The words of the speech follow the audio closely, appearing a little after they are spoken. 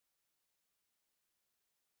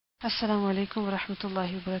السلام عليكم ورحمة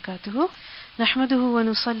الله وبركاته. نحمده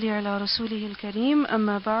ونصلي على رسوله الكريم.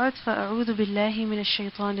 أما بعد، فأعوذ بالله من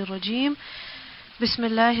الشيطان الرجيم. بسم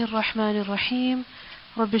الله الرحمن الرحيم.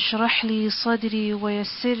 رب اشرح لي صدري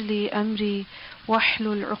ويسر لي أمري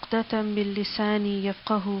واحلل عقدة من لساني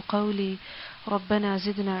يفقه قولي. ربنا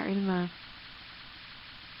زدنا علما.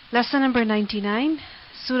 Lesson number 99,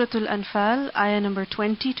 Surah Al-Anfal, ayah number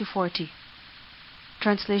 20 to 40.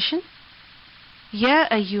 Translation: Ya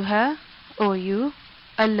ayyuha, O you,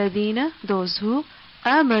 alladhina, those who,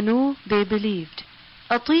 amanu, they believed.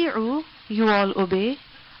 Ati'u, you all obey,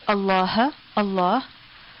 Allah, Allah,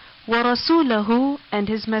 wa rasulahu, and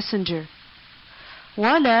his messenger.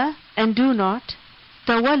 Wala, and do not,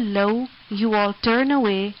 tawallaw, you all turn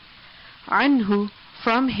away, anhu,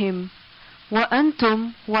 from him, wa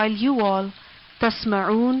antum, while you all,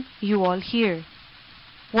 tasma'un, you all hear.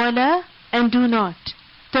 Wala, and do not,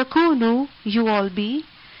 takunu, you all be,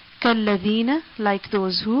 kalladhina, like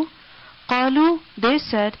those who, qalu, they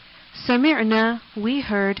said, sami'na, we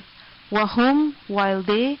heard, wahum, while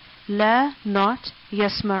they, la, not,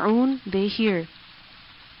 yasma'un, they hear.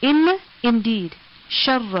 Inna, indeed,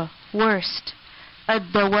 sharra, worst,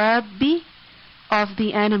 ad-dawabi, of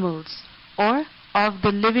the animals, or of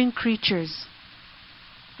the living creatures.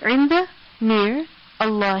 Inda, near,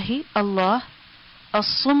 Allahi, Allah,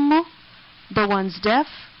 as-summu, the ones deaf,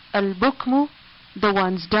 al-bukmu, the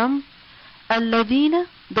ones dumb, alladhina,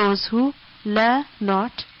 those who, la,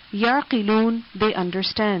 not, yaqilun, they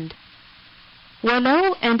understand.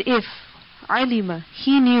 Walau, and if, alima,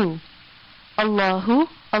 he knew, Allahu,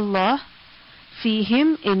 Allah,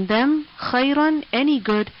 fihim, in them, khayran, any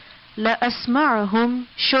good, la asma'ahum,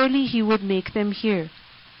 surely he would make them hear.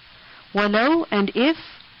 Walau, and if,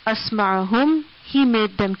 asma'ahum, he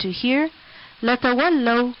made them to hear,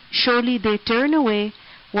 latawallaw, surely they turn away,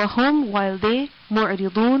 wahum, while they,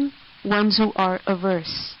 mu'ridun, ones who are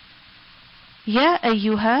averse. Ya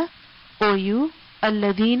ayyuha, O you,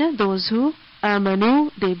 alladhina, those who,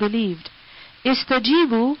 amanu, they believed.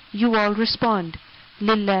 Istajibu, you all respond,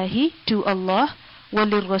 lillahi, to Allah,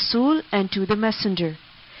 walirrasul, and to the messenger.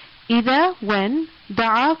 Ida, when,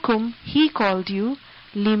 da'akum, he called you,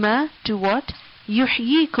 lima, to what,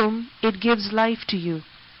 yuhyikum, it gives life to you.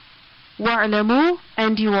 Wa'lamu,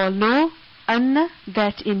 and you all know, anna,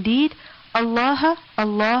 that indeed, Allah,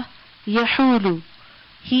 Allah, yahulu,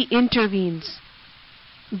 he intervenes.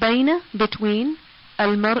 Baina, between,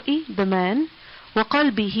 al-mar'i, the man, wa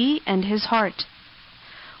qalbihi, and his heart.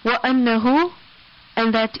 Wa annahu,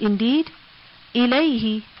 and that indeed,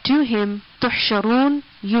 ilayhi, to him, tuhsharun,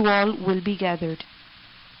 you all will be gathered.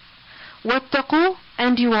 Wattaqu,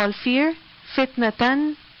 and you all fear,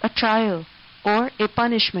 fitnatan, a trial, or a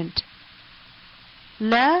punishment.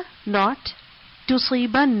 La, not,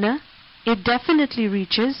 tusibanna, it definitely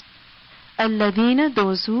reaches, alladhina,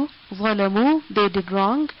 those who, zalamu, they did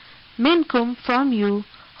wrong, minkum, from you,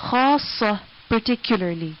 khassa,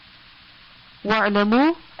 particularly.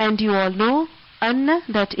 Wa'lamu, and you all know, anna,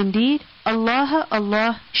 that indeed, Allah,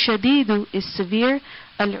 Allah, shadidu, is severe,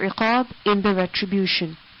 al-iqab, in the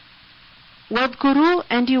retribution. Wadkuru,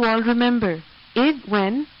 and you all remember, id,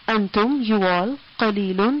 when, antum, you all,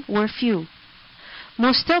 qalilun, were few.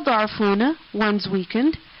 Mustad'afuna, ones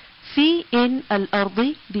weakened, fi, in,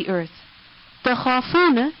 al-ardi, the earth.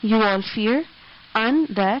 Takhafuna, you all fear, an,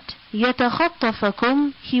 that,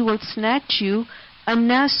 yatakhattafakum, he will snatch you,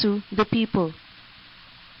 an-nasu, the people.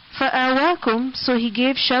 Fa'awakum, so he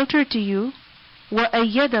gave shelter to you, wa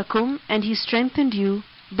ayyadakum, and he strengthened you,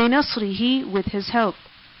 binasrihi, with his help.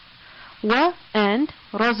 Wa, and,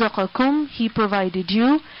 razaqakum, he provided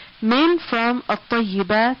you, min, from,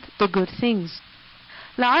 at-tayyibat, the good things.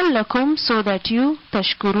 La'allakum, so that you,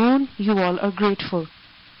 tashkurun, you all are grateful.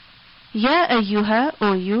 Ya ayyuha,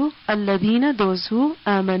 O you, alladhina, those who,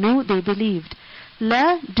 amanu, they believed.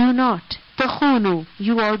 La, do not, takhunu,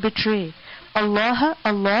 you all betray, Allah,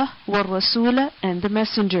 Allah, wa rasula, and the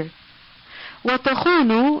messenger. Wa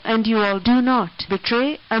takhunu, and you all do not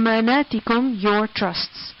betray, amanatikum, your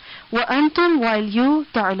trusts. Wa antum, while you,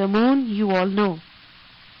 ta'lamun, you all know.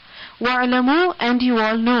 Wa'lamu, and you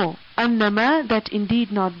all know, annama, that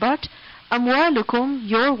indeed not but, amwalukum,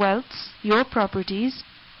 your wealths, your properties,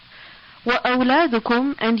 wa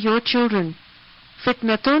awladukum, and your children,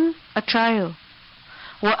 fitnatun, a trial,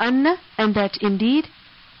 wa anna, and that indeed,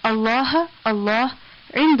 Allah, Allah,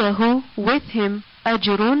 indahu, with him,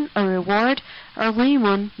 ajrun, a reward,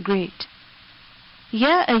 azimun, great.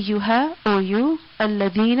 Ya ayyuha, O you,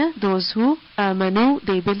 alladhina, those who, amanu,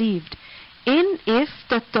 they believed. In, if,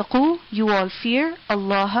 tattaqu, you all fear,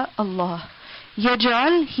 Allah, Allah.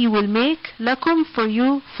 Yaj'al, he will make, lakum, for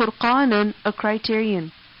you, furqanan, a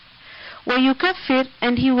criterion. وَيُكَفِّرْ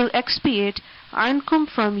and He will expiate عَنْكُمْ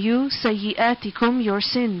from you سَيِّئَاتِكُمْ your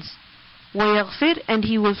sins. وَيَغْفِرْ and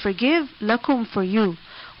He will forgive لَكُمْ for you.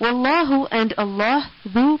 وَاللَّهُ and Allah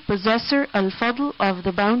ذو possessor al-fadl of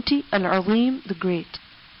the bounty al-azim the great.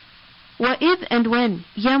 وَإِذْ and when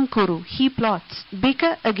يَمْكُرُ he plots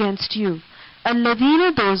بِكَ against you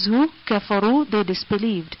الَّذِينَ those who كَفَرُوا they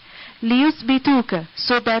disbelieved لِيُثْبِتُوكَ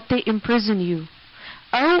so that they imprison you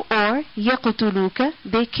أَوْ or يَقْتُلُوكَ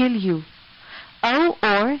they kill you أَوْ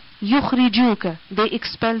or يُخْرِجُوكَ they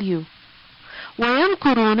expel you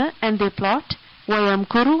وَيَمْكُرُونَ and they plot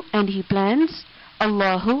وَيَمْكُرُ and he plans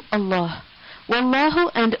Allahu Allah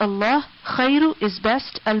Wallahu and Allah khayru is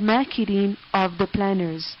best al-makirin of the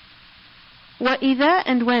planners. وَإِذَا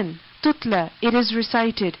and when tutla it is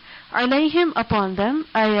recited alayhim upon them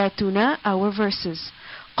ayatuna our verses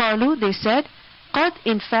qalu they said qad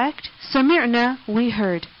in fact sami'na we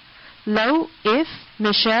heard law if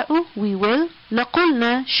nasha'u we will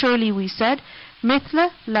laqulna surely we said mithla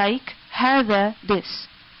like hadha this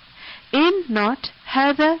in not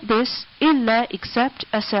hadha this illa except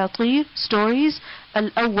asatir stories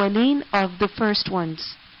al-awwalin of the first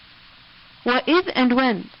ones. وَإِذْ and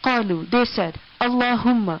when قالوا they said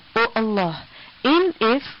Allahumma O Allah in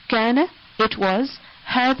if kana it was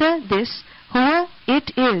hadha this huwa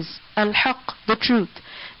it is al-haq the truth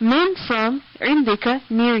min from indika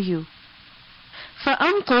near you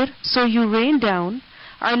فَأَمْطِرْ so you rain down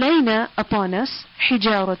alayna upon us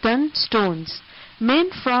hijaratan stones min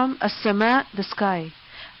from as-sama the sky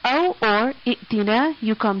أو or i'tina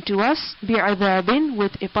you come to us bi'adhabin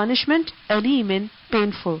with a punishment alimin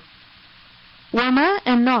painful. وَمَا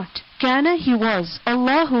and not kana he was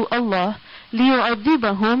Allahu Allah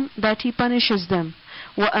liyu'adhibahum that he punishes them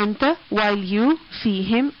وَأَنْتَ while you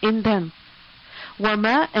fihim in them.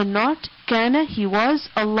 وَمَا and not kana he was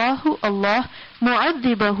Allahu Allah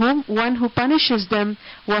mu'adhibahum one who punishes them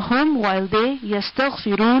وَهُمْ while they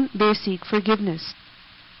yastaghfirun they seek forgiveness.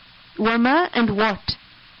 وَمَا and what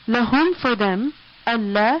lahum for them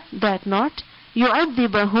Allah that not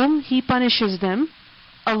yu'adhibahum he punishes them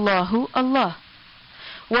Allahu Allah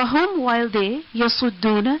وَهُمْ while they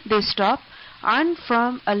yasudduna they stop an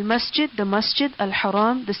from al-masjid the masjid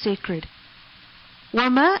al-haram the sacred.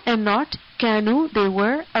 وَمَا and not kanu they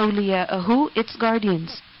were awliya'ahu its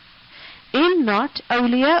guardians in not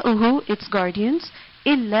awliya'ahu its guardians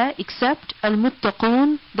illa except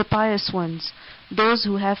al-muttaqun the pious ones those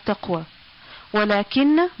who have taqwa.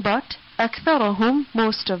 وَلَكِنَّ but أَكْثَرَهُمْ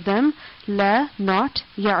most of them la not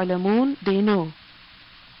يَعْلَمُونَ they know.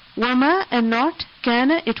 وَمَا and not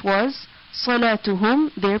kana it was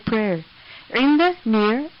صَلَاتُهُمْ their prayer عند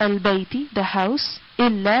near al-bayti the house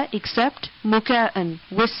illa except muka'an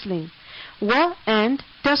whistling wa and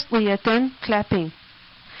tasdiyatan clapping.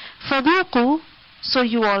 فَذُوقُوا so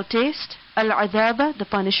you all taste al-adhaba the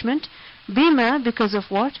punishment bima because of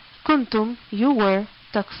what kuntum you were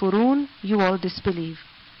takfurun you all disbelieve.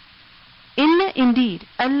 Inna indeed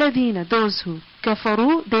alladhina those who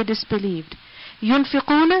kafaru they disbelieved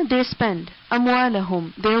yunfiquna they spend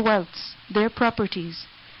amwalahum their wealths their properties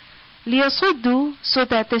liyasuddu so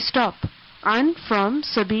that they stop an from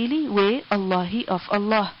sabili way Allahi of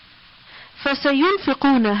Allah.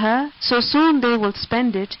 فَسَيُنْفِقُونَهَا so soon they will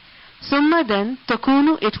spend it ثُمَّ then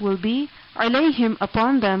takunu it will be alayhim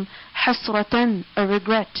upon them hasratan a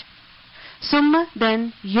regret ثُمَّ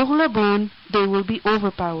then يُغْلَبُونَ they will be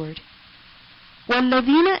overpowered.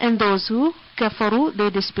 وَالَّذِينَ and those who kafaru they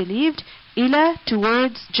disbelieved ila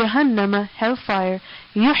towards jahannama hellfire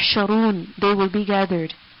yuhsharun they will be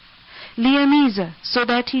gathered. لِيَمِيزَ so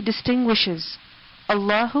that he distinguishes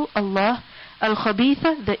Allahu Allah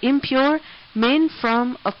al-khabitha the impure min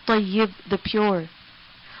from at-tayyib the pure.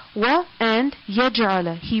 Wa and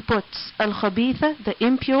yaj'ala he puts al-khabitha the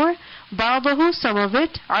impure ba'dahu some of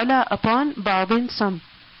it ala upon ba'din some.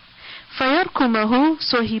 فَيَرْكُمَهُ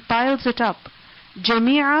so he piles it up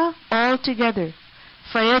jami'a all together.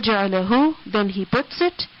 فَيَجْعَلَهُ then he puts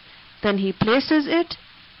it then he places it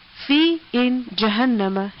fi in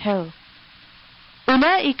jahannama hell.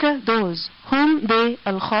 أُولَئِكَ those whom they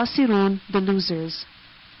al-khasirun the losers.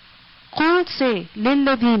 قُلْ say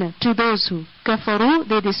لِلَّذِينَ to those who kafaru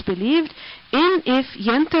they disbelieved in if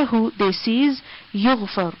yantahu they cease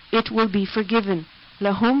yughfar it will be forgiven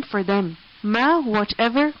lahum for them ma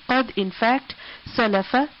whatever qad in fact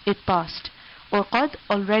salafa it passed or qad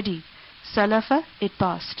already salafa it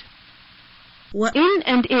passed. وَإِنْ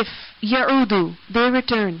and if يَعُودُ they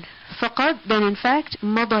return faqad then in fact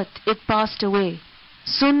madat it passed away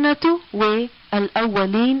sunnatu way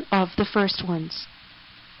al-awwalin of the first ones.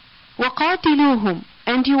 وَقَاتِلُوهُمْ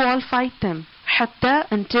and you all fight them hatta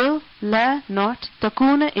until, la not,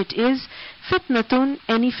 takuna it is, fitnatun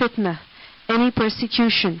any fitna, any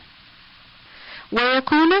persecution.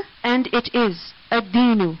 Wayakuna and it is,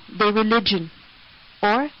 ad-deenu, the religion,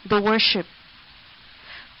 or the worship.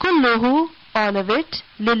 Kulluhu, all of it,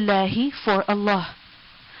 lillahi, for Allah.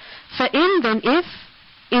 فَإِن then if,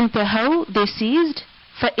 intahaw they ceased,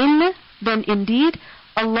 فَإِنَّ then indeed,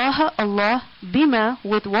 Allah Allah, bima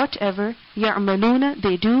with whatever, ya'maluna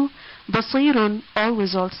they do, basirun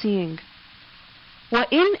always all seeing.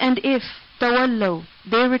 وَإِن and if, tawallaw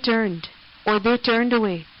they returned, or they turned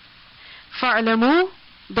away, فَعْلَمُوا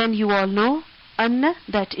then you all know, anna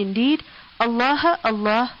that indeed, Allah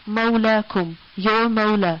Allah mawlakum, your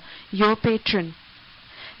mawla, your patron.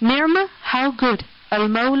 Nirma, how good,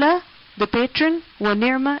 al-mawla, the patron, wa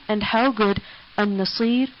nirma, and how good,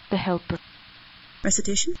 al-nasir, the helper.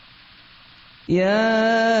 Recitation.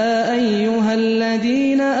 يا أيها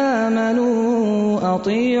الذين آمنوا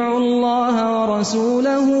أطيعوا الله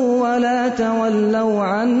ورسوله ولا تولوا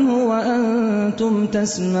عنه وأنتم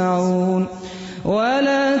تسمعون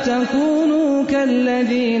ولا تكونوا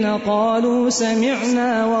كالذين قالوا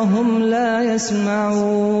سمعنا وهم لا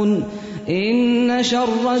يسمعون إن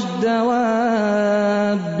شر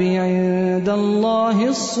الدواب عند الله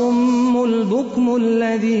الصم البكم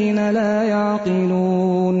الذين لا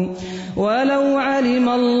يعقلون ولو علم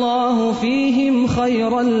الله فيهم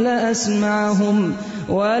خيرا لأسمعهم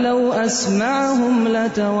ولو أسمعهم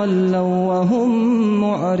لتولوا وهم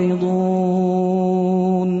معرضون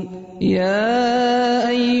يا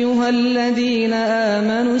أيها الذين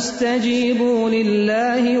آمنوا استجيبوا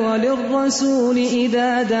لله وللرسول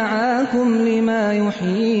إذا دعاكم لما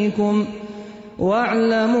يحييكم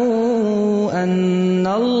واعلموا أن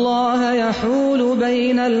الله يحول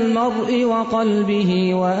بين المرء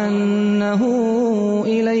وقلبه وأنه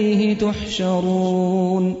إليه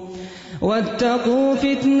تحشرون واتقوا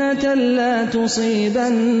فتنة لا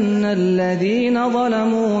تصيبن الذين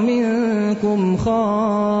ظلموا منكم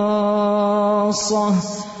خاصة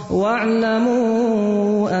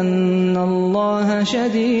واعلموا أن الله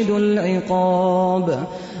شديد العقاب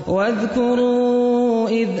واذكروا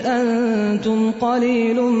إذ أنتم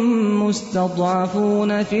قليل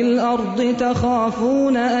مستضعفون في الأرض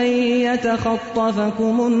تخافون أن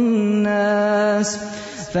يتخطفكم الناس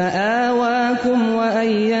فآواكم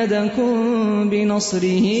وأيدكم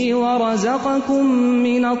بنصره ورزقكم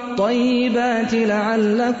من الطيبات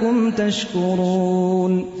لعلكم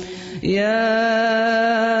تشكرون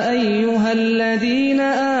يا أيها الذين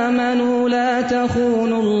آمنوا لا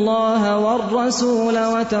تخونوا الله والرسول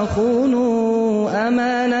وتخونوا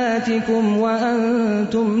أماناتكم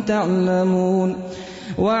وأنتم تعلمون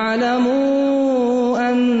واعلموا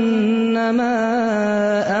أنما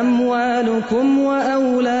أموالكم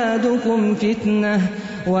وأولادكم فتنة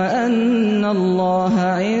وأن الله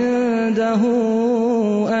عنده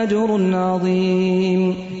أجر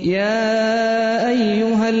عظيم يا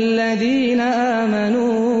أيها الذين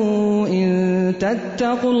آمنوا إن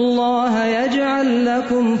تتقوا الله يجعل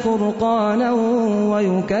لكم فرقانا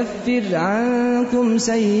ويكفر عنكم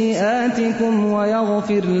سيئاتكم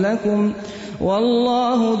ويغفر لكم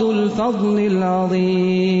والله ذو الفضل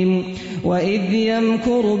العظيم وإذ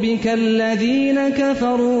يمكر بك الذين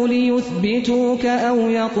كفروا ليثبتوك أو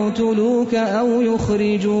يقتلوك أو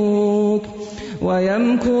يخرجوك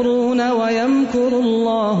ويمكرون ويمكر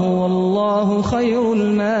الله والله خير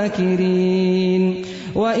الماكرين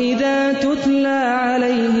وإذا تتلى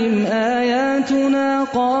عليهم آياتنا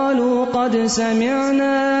قالوا قد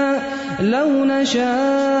سمعنا لو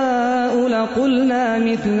نشاء لقلنا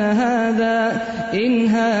مثل هذا إن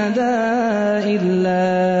هذا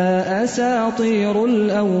إلا أساطير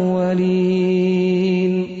الأولين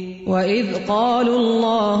وإذ قالوا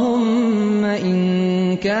اللهم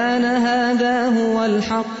إن كان هذا هو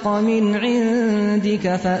الحق من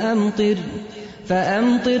عندك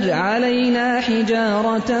فأمطر علينا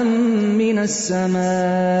حجارة من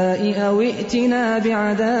السماء أو ائتنا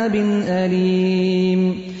بعذاب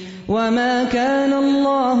أليم وما كان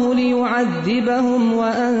الله ليعذبهم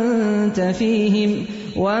وأنت فيهم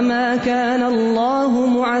وما كان الله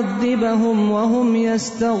معذبهم وهم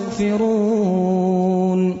يستغفرون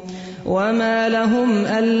وما لهم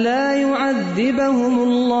ألا يعذبهم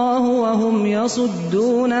الله وهم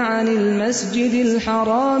يصدون عن المسجد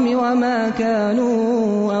الحرام وما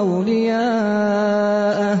كانوا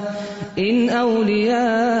أولياءه إن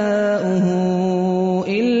أولياؤه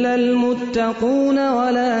إلا المتقون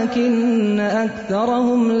ولكن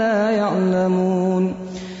أكثرهم لا يعلمون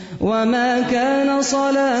وما كان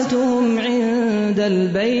صلاتهم عند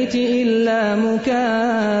البيت إلا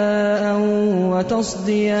مكاء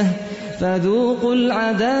وتصدية فذوقوا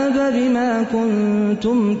العذاب بما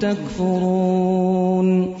كنتم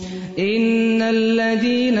تكفرون إن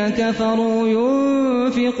الذين كفروا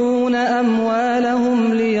ينفقون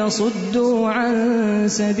أموالهم ليصدوا عن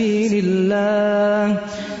سبيل الله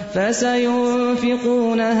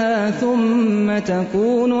فسينفقونها ثم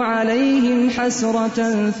تكون عليهم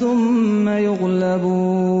حسرة ثم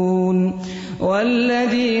يغلبون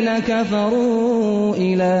والذين كفروا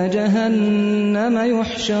إلى جهنم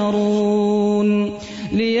يحشرون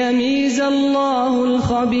ليميز الله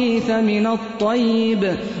الخبيث من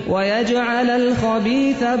الطيب ويجعل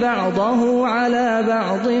الخبيث بعضه على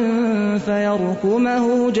بعض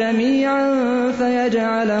فيركمه جميعا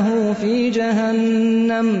فيجعله في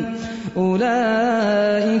جهنم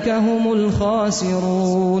أولئك هم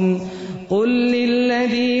الخاسرون قل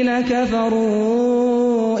للذين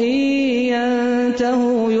كفروا إن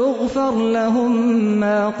ينتهوا يغفر لهم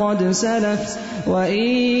ما قد سلف وإن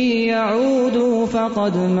يعودوا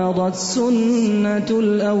فقد مضت سنة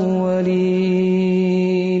الأولين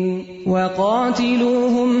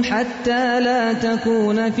وقاتلوهم حتى لا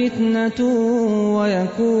تكون فتنة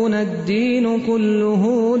ويكون الدين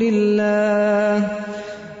كله لله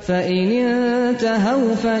فإن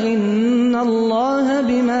انتهوا فإن الله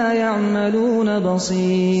بما يعملون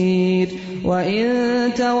بصير وإن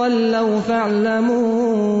تولوا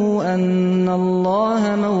فاعلموا أن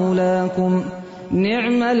الله مولاكم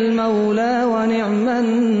نعم المولى ونعم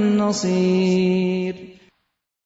النصير